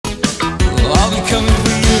I'm coming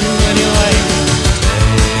for you anyway.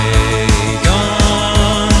 Take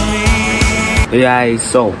on me. Hey guys,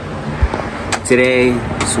 so today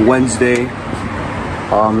is Wednesday.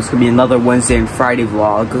 It's gonna be another Wednesday and Friday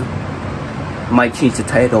vlog. Might change the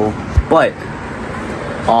title, but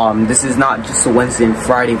this is not just a Wednesday and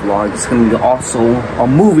Friday vlog. It's gonna be also a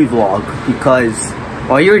movie vlog because,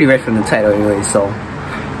 well, you already read from the title anyway. So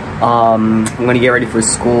I'm gonna get ready for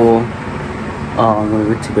school. I'm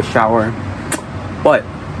gonna go take a shower, but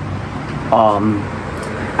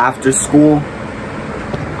after school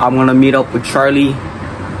I'm gonna meet up with Charlie.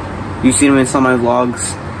 You've seen him in some of my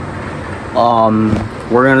vlogs.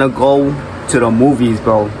 We're gonna go to the movies,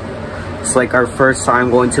 bro. It's like our first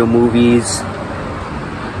time going to the movies.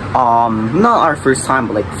 Not our first time,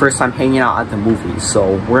 but like first time hanging out at the movies.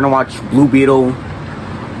 So we're gonna watch Blue Beetle.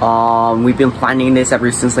 We've been planning this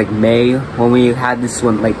ever since like May, when we had this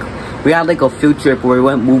one, like we had like a field trip where we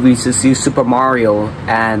went movies to see Super Mario,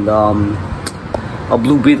 and the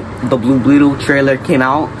Blue Beetle trailer came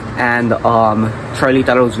out, and Charlie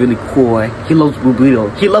thought it was really cool. He loves Blue Beetle.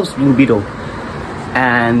 He loves Blue Beetle,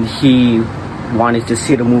 and he wanted to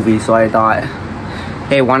see the movie. So I thought,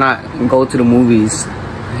 hey, why not go to the movies,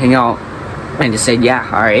 hang out, and just said, yeah,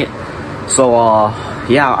 all right. So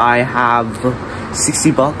yeah, I have 60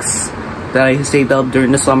 bucks that I saved up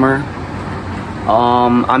during the summer.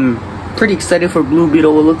 I'm pretty excited for Blue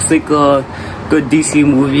Beetle. It looks like a good DC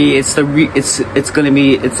movie. It's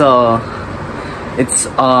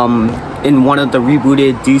in one of the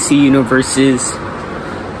rebooted DC universes.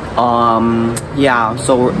 Yeah,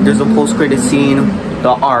 so there's a post-credit scene.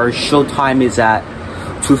 Our show time is at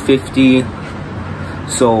 2:50.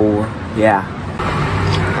 So yeah.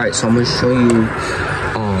 All right, so I'm gonna show you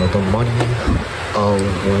the money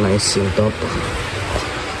when I saved up.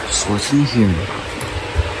 So what's in here?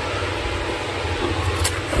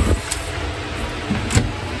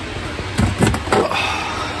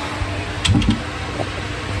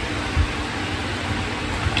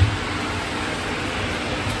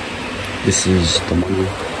 This is the money.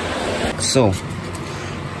 So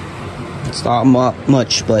it's not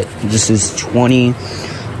much, but this is 20,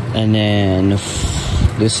 and then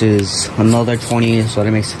this is another 20, so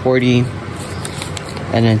that makes 40,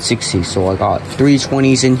 and then 60. So I got 3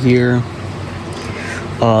 20s in here.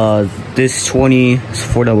 This 20 is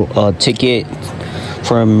for the ticket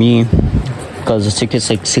for me, because the ticket's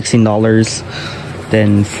like $16.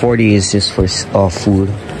 Then 40 is just for food.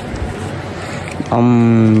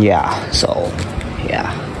 Yeah, so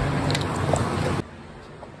yeah.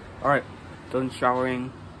 All right, done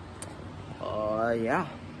showering. Yeah.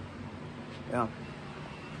 All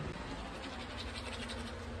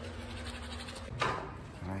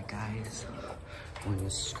right, guys, going to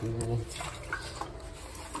school.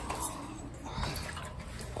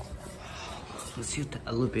 Let's see if the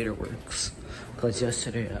elevator works, because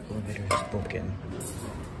yesterday the elevator is broken.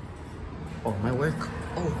 Oh, my work.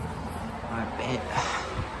 Oh, I bet.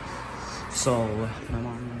 So my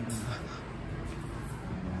mom.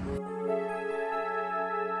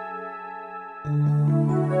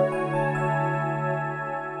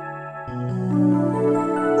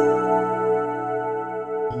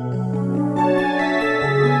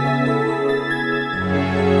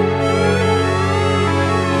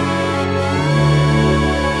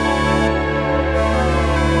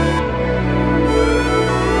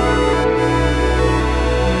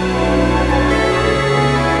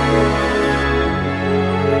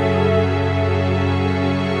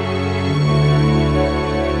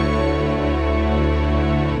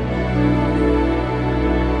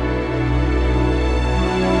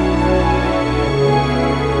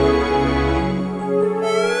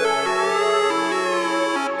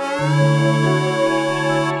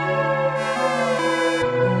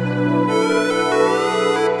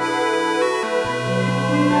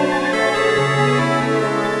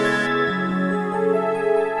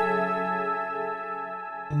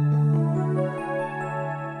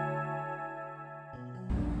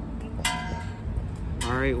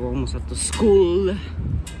 Alright, we're almost at the school.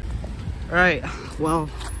 Alright, well,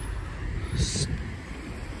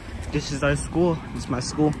 this is our school. This is my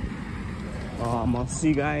school. I'll see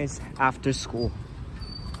you guys after school.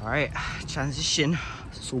 Alright, transition.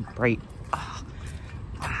 So bright.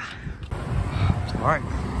 Alright,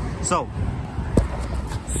 so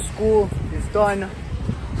school is done.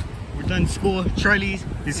 We're done school. Charlie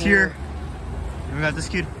is here. And we got this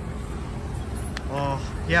kid.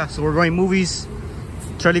 Yeah, so we're going movies.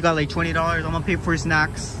 Charlie got like $20. I'm gonna pay for his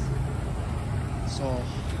snacks. So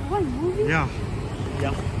what, movie? yeah.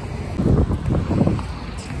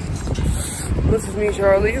 This is me,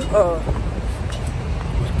 Charlie.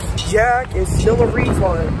 Jack is still a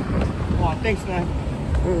retard. Oh, thanks, man.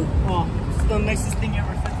 Oh, it's the nicest thing you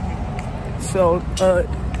ever said to me. So,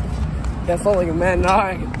 yeah, I felt like a man. Now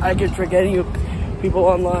I can trick any people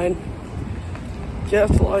online.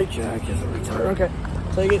 Just like Jack is a retard. Okay,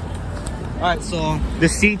 take it. All right, so the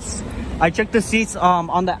seats. I checked the seats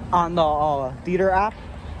on the theater app.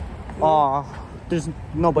 There's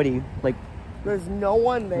nobody. Like, there's no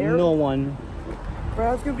one there. No one.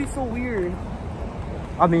 Bro, that's gonna be so weird.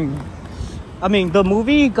 I mean, the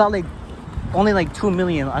movie got like only like 2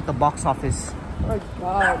 million at the box office. Oh my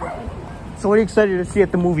god. So what are you excited to see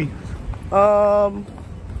at the movie? I'm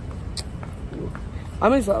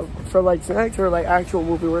excited for like snacks or like actual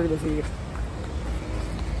movie we're gonna see.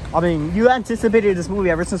 I mean, you anticipated this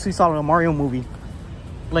movie ever since we saw the Mario movie.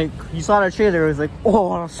 Like, you saw the trailer, it was like,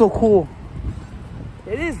 oh, so cool.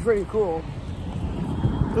 It is pretty cool.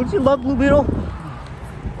 Don't you love Blue Beetle?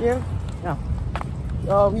 Yeah. Yeah.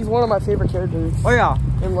 He's one of my favorite characters. Oh yeah.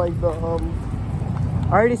 In like the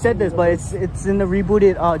I already said this, but it's in the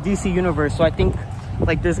rebooted DC universe, so I think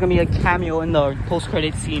like there's gonna be a cameo in the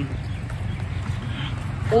post-credit scene.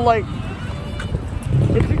 Well, like,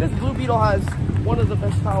 it's because Blue Beetle has one of the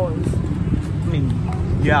best powers. I mean,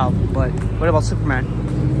 yeah, but what about Superman?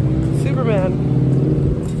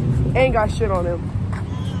 Superman ain't got shit on him.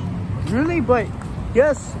 Really? But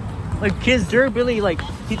yes, like his durability, like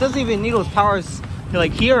he doesn't even need those powers.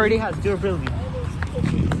 Like he already has durability.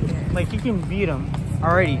 Like he can beat him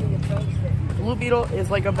already. Blue Beetle is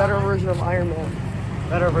like a better version of Iron Man.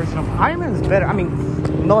 Better version of Iron Man is better. I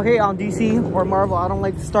mean, no hate on DC or Marvel. I don't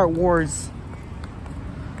like to start wars.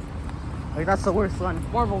 Like that's the worst one.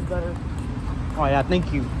 Marvel's better. Oh yeah,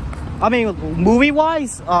 thank you. I mean,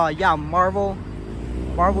 movie-wise, yeah, Marvel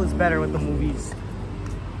is better with the movies.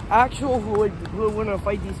 Who would win a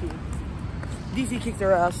fight DC? DC kicked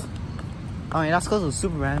their ass. I mean, that's because of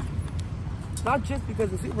Superman. Not just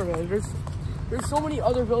because of Superman. There's so many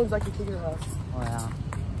other villains that can kick their ass. Oh yeah.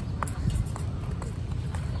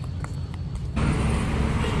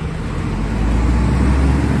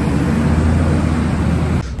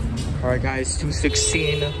 Alright guys,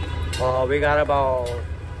 2:16. We got about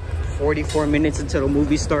 44 minutes until the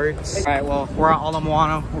movie starts. Alright, well, we're at Ala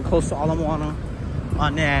Moana. We're close to Ala Moana.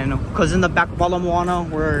 And then, because in the back of Ala Moana,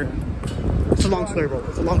 it's a long story, bro.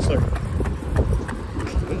 It's a long story.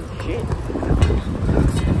 Hey, shit.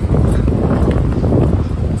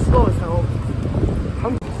 Slow as hell. Are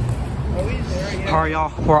we there yet? Alright,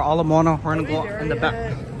 y'all. We're at Ala Moana. We're gonna go in the back.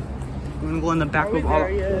 Yet? We're gonna go in the back Are we of there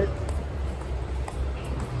Ala. yet?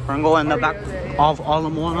 We're gonna go in the back of Ala Are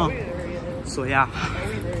we Moana. there yet? So yeah. Are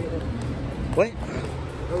we there yet? What?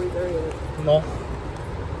 Are we there yet? No.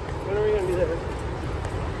 When are we gonna be there?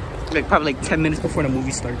 Like probably like 10 minutes before the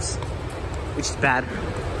movie starts, which is bad.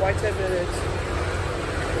 Why 10 minutes?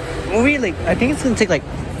 Movie, like I think it's gonna take like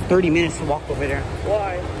 30 minutes to walk over there.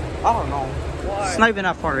 Why? I don't know. Why? It's not even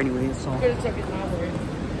that far anyway, so. We could have took it that way.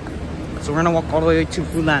 So we're gonna walk all the way to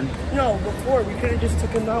Fulan. No, before we could have just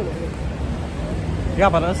took it that way. Yeah,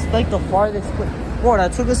 but that's like the farthest place. Bro,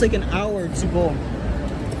 that took us like an hour to go.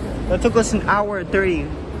 That took us an hour and 30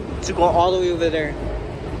 to go all the way over there.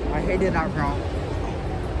 I hated that route.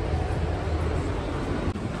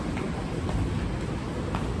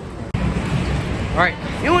 Alright,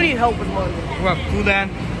 You don't need help with money. we're at Fulan.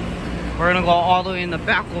 We're gonna go all the way in the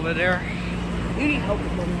back over there. You need help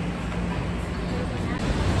with money.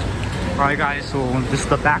 Alright guys, so this is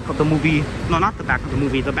the back of the movie. No, not the back of the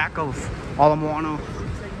movie, the back of Ala Moana.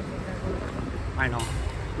 I know.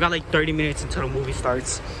 We got like 30 minutes until the movie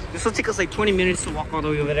starts. This will take us like 20 minutes to walk all the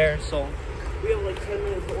way over there, so. We have like 10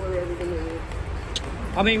 minutes to order everything we need.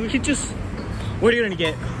 I mean, we could just. What are you gonna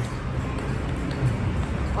get?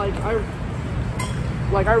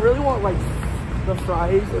 Like I really want like the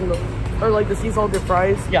fries and or like the sea salted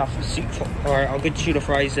fries. Yeah, alright, I'll get you the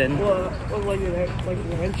fries then. Well, like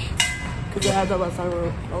ranch. Because I had that last time.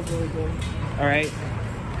 That was really good. Alright.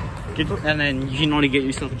 And then you can only get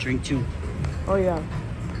yourself a drink too. Oh yeah.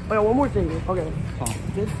 Oh yeah, one more thing. Okay. Oh.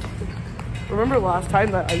 Remember last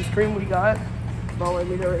time that ice cream we got? Well, I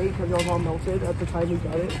never ate because it was all melted at the time we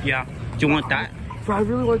got it. Yeah. Do you want that? Bro, I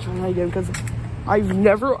really want to try that again because I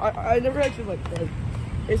never actually like that.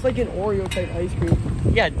 It's like an Oreo type ice cream.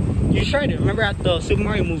 Yeah, you tried it. Remember at the Super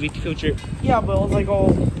Mario movie field trip? Yeah, but it was like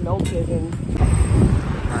all melted and.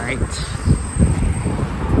 Alright.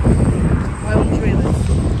 I enjoy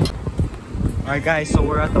this. Alright guys, so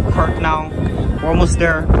we're at the park now. We're almost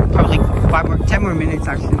there. Probably like 10 more minutes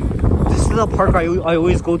actually. This is the park I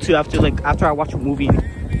always go to after I watch a movie.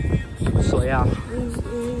 So yeah.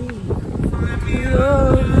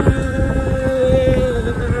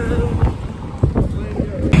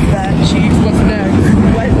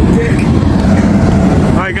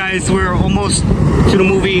 close to the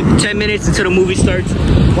movie. 10 minutes until the movie starts.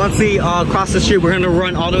 Once we cross the street, we're gonna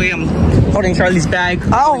run all the way. I'm holding Charlie's bag.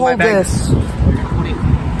 I'll hold this.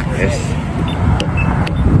 Yes.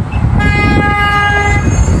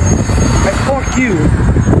 Fuck you.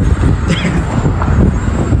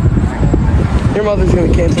 Your mother's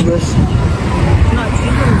gonna cancel this.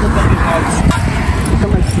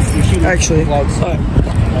 Actually. Vlogs.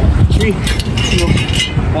 3, 2,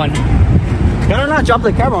 1. No, drop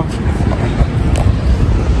the camera.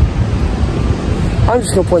 I'm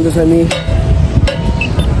just gonna point this at me.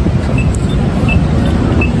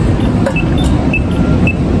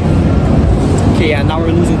 Okay, yeah, now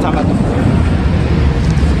we're losing time at the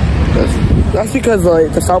That's because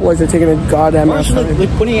like the stoplights are taking a goddamn ass time. like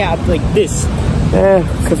putting it at like this. Yeah,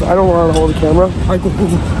 because I don't want to hold the camera. Alright, go.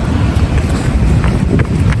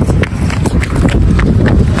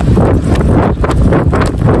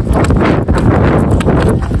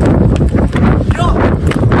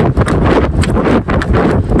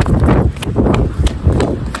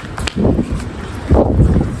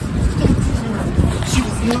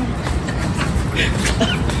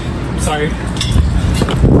 Sorry.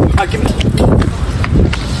 Give me.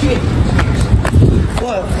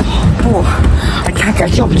 What? Oh, I can't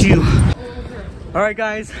catch up to you. Alright,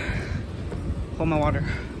 guys. Hold my water.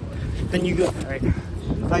 Then you go. Alright.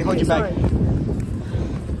 Now you hold your bag.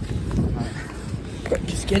 Right.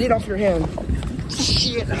 Just get it off your hand.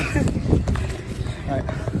 Shit.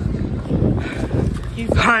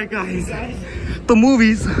 Alright, guys. The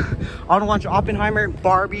movies. I want to watch Oppenheimer,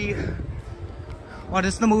 Barbie. Oh,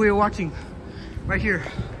 this is the movie we're watching. Right here.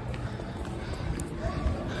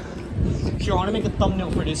 Sure, I want to make a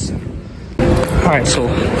thumbnail for this. Alright, so.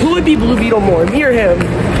 Who would be Blue Beetle more, me or him?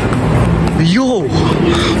 Yo!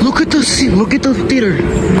 Look at the seat. Look at the theater.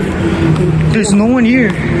 There's no one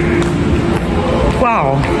here.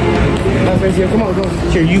 Wow. That's right here. Come on, go.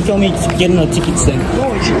 Here, you film me getting the tickets then.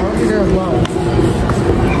 Go, it's there as well.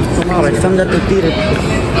 Wow, I filmed at the theater.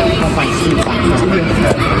 I'll find you.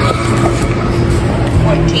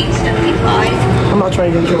 1475. I'm not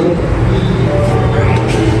trying to get in trouble.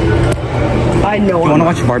 I know. You want to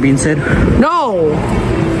watch Barbie instead? No!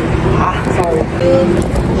 Sorry.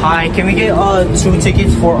 Hi, can we get 2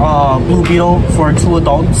 tickets for Blue Beetle for 2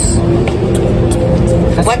 adults?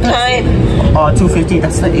 What time? 250.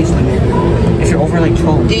 That's the age limit. If you're over like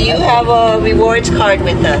 12. Do you have a rewards card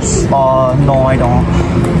with us? No, I don't.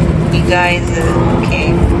 You guys,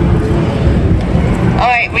 okay.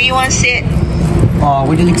 Alright, where you want to sit?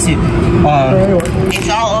 Where do you sit? It's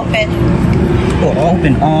all open. Oh,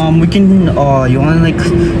 open. We can. You want to like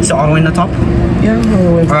sit all the way in the top? Yeah,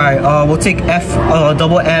 no. All right. We'll take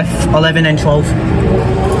double F, 11 and 12.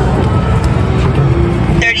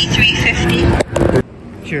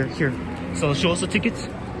 33.50. Here. So show us the tickets.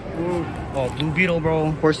 Oh, Blue Beetle,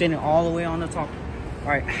 bro. We're sitting all the way on the top. All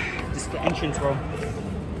right. This is the entrance, bro.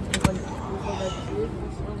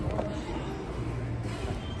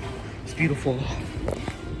 It's beautiful.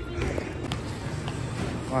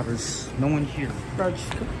 Wow, there's no one here. Right,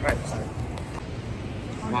 sorry.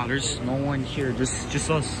 Wow, there's no one here. Just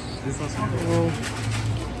us. Just us.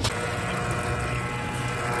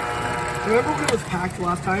 Remember when it was packed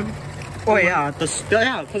last time? Oh yeah,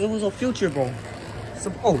 yeah, because it was a future, bro.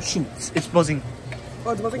 So, oh shoot, it's buzzing.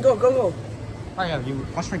 Oh, it's buzzing. Go. Oh yeah, you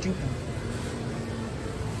watch my drink.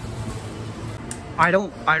 I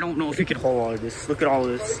don't know if you could hold all of this. Look at all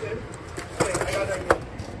of this.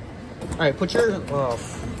 All right, put your I'll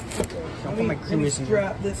put my creamies in.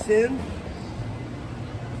 Strap this in.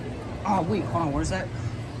 Oh wait, hold on. Where's that?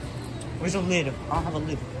 Where's the lid? I don't have a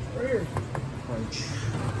lid. Right here. Right.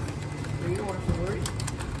 You don't have to worry.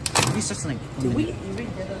 Maybe such like Did we even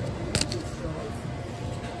get a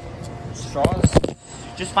straws?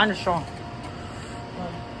 Just find a straw.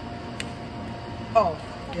 Oh,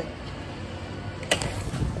 yeah.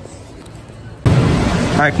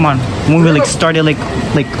 Alright, come on. Movie like started like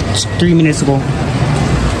 3 minutes ago.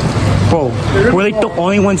 Bro, we're like the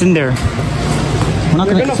only ones in there. We're not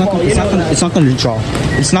gonna, it's not gonna drop.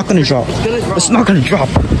 It's not gonna drop. It's not gonna drop.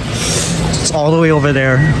 It's all the way over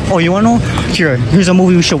there. Oh, you wanna know? Here's a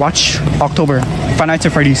movie we should watch. October. Five Nights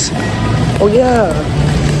at Freddy's. Oh yeah.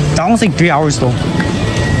 That one's like 3 hours though.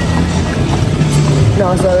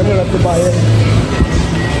 No, sorry, I'm gonna have to buy it.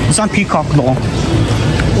 It's on Peacock though.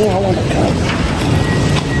 Yeah, I want that.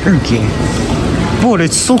 Okay. Bro,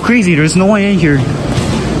 it's so crazy. There's no one in here.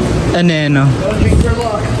 And then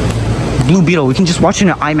Blue Beetle. We can just watch it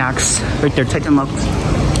in IMAX. Right there, Titan Lux.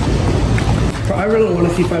 I really want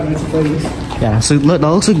to see 5 Nights at Freddy's. Yeah, so that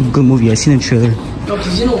looks like a good movie. I seen the trailer. No,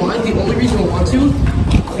 because you know why? The only reason I want to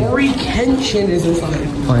Tori Kenshin is inside.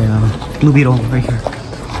 Oh yeah, Blue Beetle right here.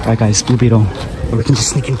 Alright guys, Blue Beetle. We can just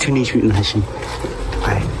sneak into Teenage Mutant Ninja Turtles.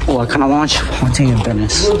 Alright. Oh, I kinda launch Haunting in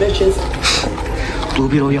Venice. Little bitches. Blue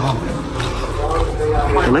Beetle, y'all.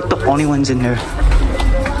 They're like the only ones in there.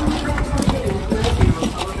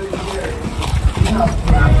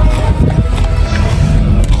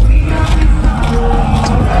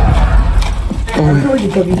 Oh,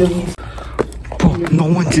 bro, no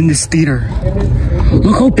one's in this theater.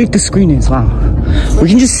 Look how big the screen is. Wow. We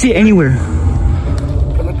can just sit anywhere.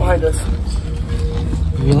 Come behind us.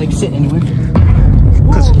 We like sit anywhere?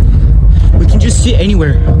 Cause we can just sit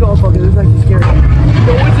anywhere. No, fuck it. This is actually scary.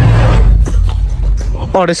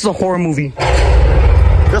 Oh, this is a horror movie.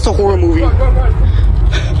 That's a horror movie.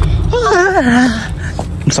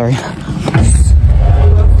 I'm sorry.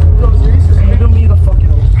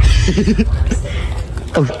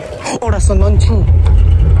 Oh, that's a nun too.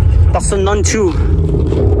 That's a nun too.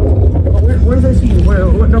 Where does I see you?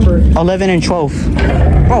 What number? 11 and 12.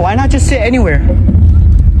 Bro, why not just sit anywhere?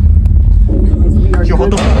 Yo,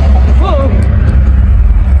 hold on.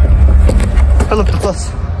 Hello, plus.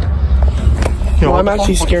 Yo, I'm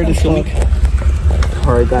actually scared as fuck.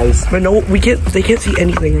 Alright, guys. But no, we can't. They can't see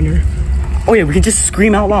anything in here. Oh yeah, we can just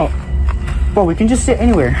scream out loud. Bro, we can just sit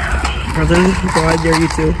anywhere. Brother, bro, I dare you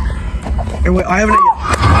to. And wait, I haven't.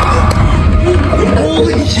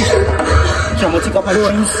 Holy shit! Okay, I'm gonna take out my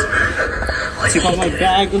shoes. Take out my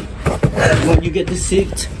bag. When you get the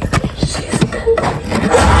seat.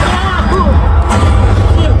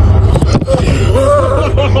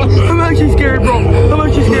 I'm actually scared, bro. I'm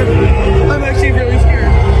actually scared. I'm actually really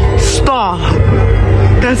scared. Stop!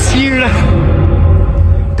 That's you.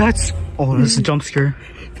 That's. Oh, that's a jump scare.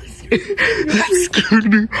 That scared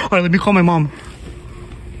me. Alright, let me call my mom.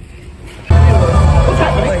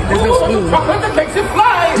 Wait, there's no spoon.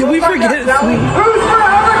 Did we forget a spoon?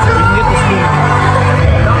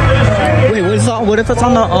 Wait, what if it's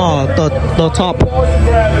on the top? I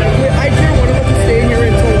dare one of us to stay here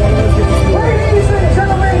until one of us gets the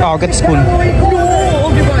spoon. Oh, I'll get the spoon. No,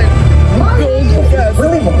 okay, fine. Go fast.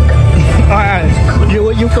 Alright,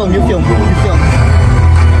 you film.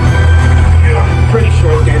 Pretty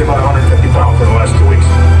sure I've gained about 150 pounds in the last 2 weeks.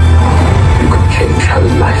 You could change her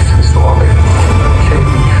life, Mr. Walker.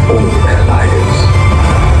 Change all their lives.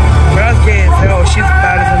 That's gay as hell. She's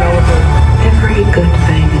fat as an elephant. Every good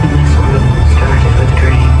thing in this world started with a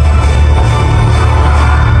dream.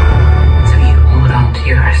 So you hold on to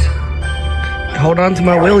yours. Hold on to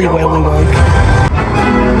my willy one.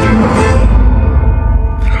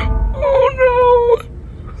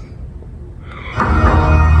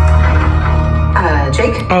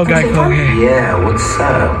 Jake? Okay. Yeah, what's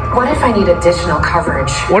up? What if I need additional coverage?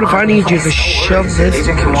 What if I need you to shove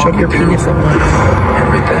your penis up my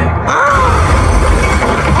Everything.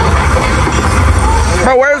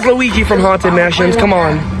 Bro, where's Luigi from Haunted Mansions? Come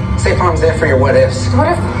on. State Farm's there for your what ifs. What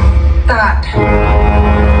if that?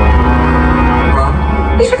 Run.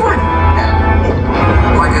 You should run.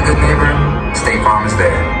 Like a good neighbor, State Farm is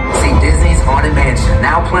there. See Disney's Haunted Mansion,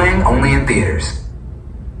 now playing only in theaters.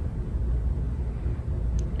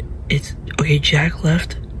 It's okay. Jack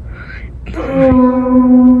left.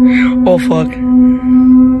 Oh fuck.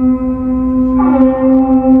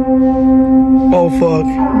 Oh fuck.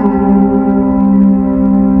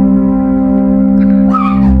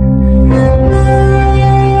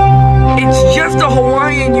 It's just a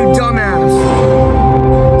Hawaiian, you dumbass.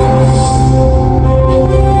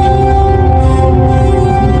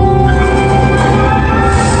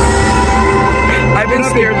 I've been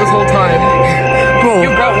scared this whole time. Bro, You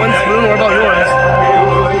brought one spoon, what about yours?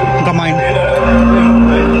 got mine.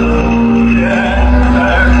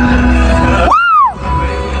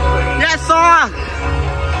 Yes, sir!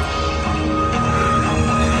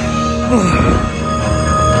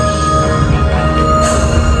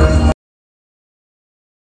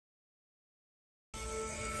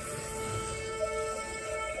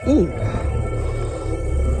 Ooh.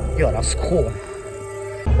 Yo, that's cool.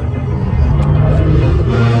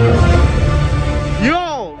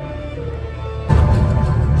 Yo!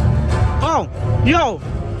 Oh, yo!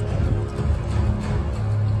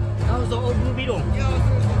 That was the old Blue Beetle.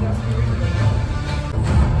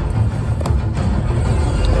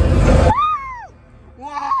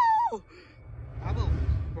 Wow!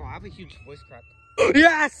 I have a huge voice crack.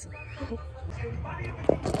 Yes!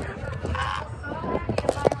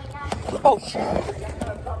 Oh shit!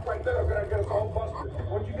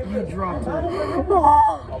 You dropped it.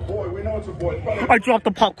 Boy, we know it's a boy. I dropped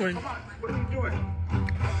the popcorn. What are you doing?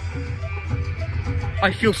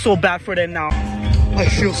 I feel so bad for them now. I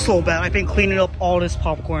feel so bad. I've been cleaning up all this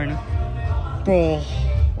popcorn. Bro.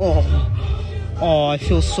 Oh, I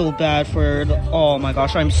feel so bad for oh my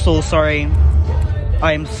gosh, I'm so sorry.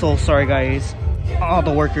 I am so sorry, guys. All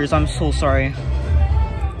the workers, I'm so sorry.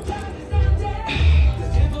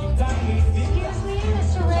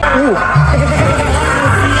 Ooh.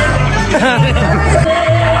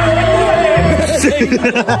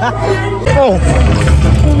 Oh.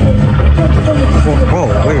 Whoa,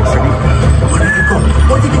 wait a second.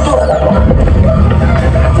 Where did it go?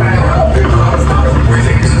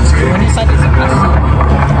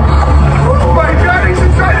 Oh my God, he's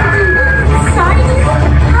inside of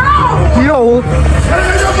me! Yo!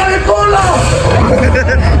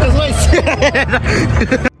 That's what I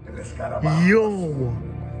said! Yo!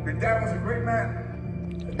 Your dad was a great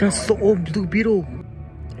man. That's the old Blue Beetle.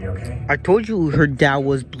 You okay? I told you her dad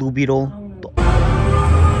was Blue Beetle.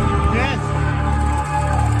 Yes!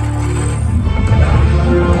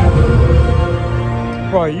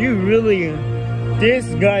 Bro, you really... This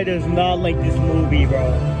guy does not like this movie, bro.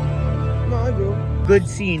 No, I do. Good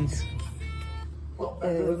scenes.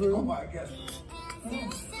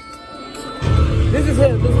 This is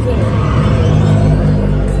him. This is him.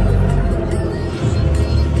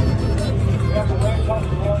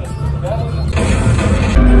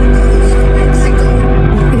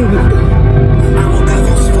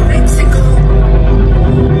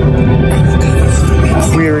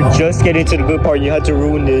 We were just getting to the good part. You had to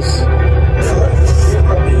ruin this.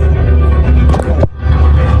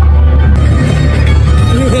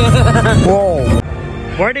 Whoa.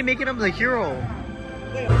 Why are they making him the hero?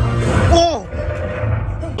 Oh!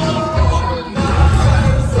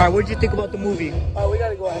 Alright, what did you think about the movie? We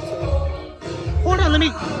gotta go actually. Hold on, let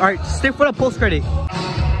me... Alright, stay for the post-credit.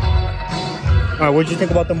 Alright, what did you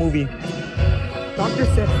think about the movie? Dr.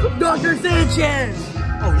 Sanchez!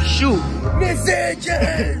 Oh, shoot! Miss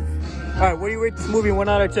Sanchez! Alright, what do you rate this movie 1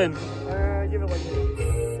 out of 10? Give it like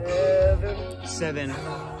a 7. 7.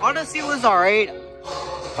 Honestly, it was alright. It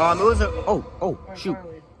was a... Oh, shoot.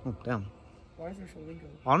 Charley. Oh, damn. Why is there so legal?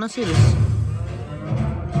 Honestly, this...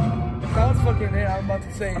 That was fucking it. I'm about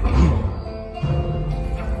to say it.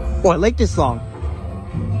 Oh, I like this song.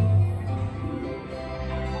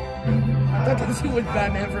 I thought that shit was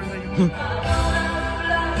Batman for a second.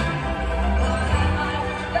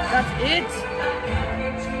 That's it?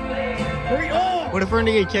 Hurry up! What if we're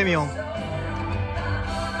gonna get a cameo?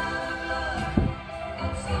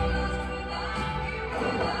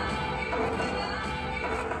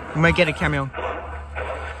 We might get a cameo.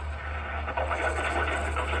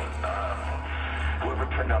 Whoever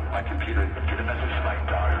turned off my computer, get a message to my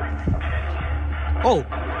daughter. Oh!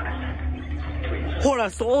 Oh,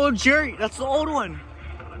 that's the old Jerry. That's the old one.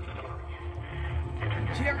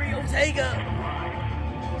 Jerry Ortega!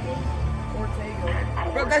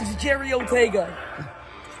 Bro, that's Jerry Ortega.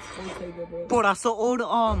 Ortega, bro. Bro, that's the old,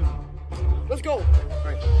 Let's go!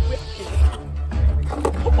 Alright.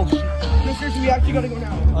 No, seriously, we actually gotta go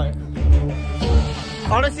now. Alright.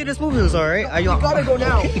 Honestly, this movie was alright. We gotta go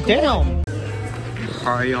now. Damn!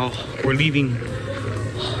 Alright, y'all. We're leaving.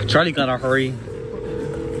 Charlie gotta hurry.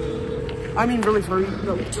 I mean, really, hurry.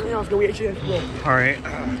 No, we actually have to go. Alright.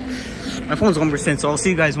 My phone's 1%, so I'll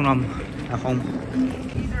see you guys when I'm at home.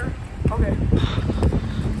 Okay.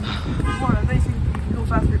 Come on, I think you go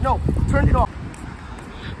faster. No, turn it off.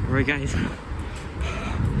 Alright, guys.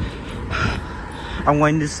 I'm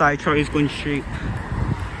going this side. Charlie's going straight.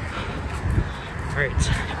 Alright.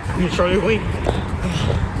 Me and Charlie wait.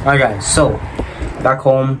 Alright guys, so back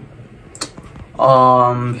home.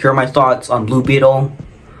 Here are my thoughts on Blue Beetle.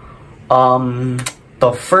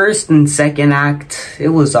 The first and second act, it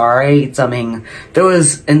was alright. I mean, there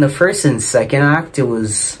was in the first and second act, it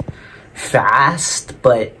was fast,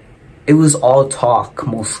 but it was all talk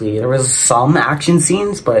mostly. There was some action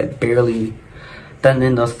scenes, but barely. Then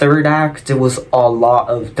in the third act, it was a lot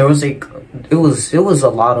of it was a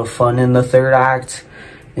lot of fun in the third act,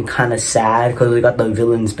 and kind of sad because we got the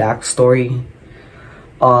villain's backstory.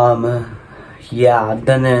 Yeah.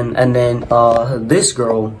 Then this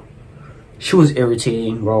girl, she was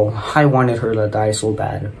irritating, bro. I wanted her to die so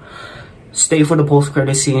bad. Stay for the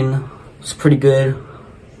post-credit scene. It's pretty good.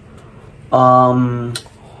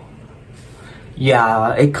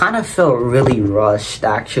 Yeah, it kind of felt really rushed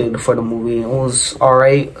actually for the movie. It was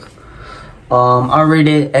alright. I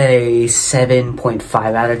rated a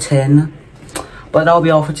 7.5 out of 10. But that'll be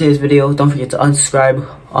all for today's video. Don't forget to unsubscribe,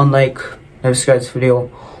 unlike, never subscribe to this video,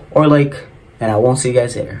 or like, and I won't see you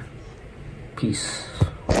guys there. Peace.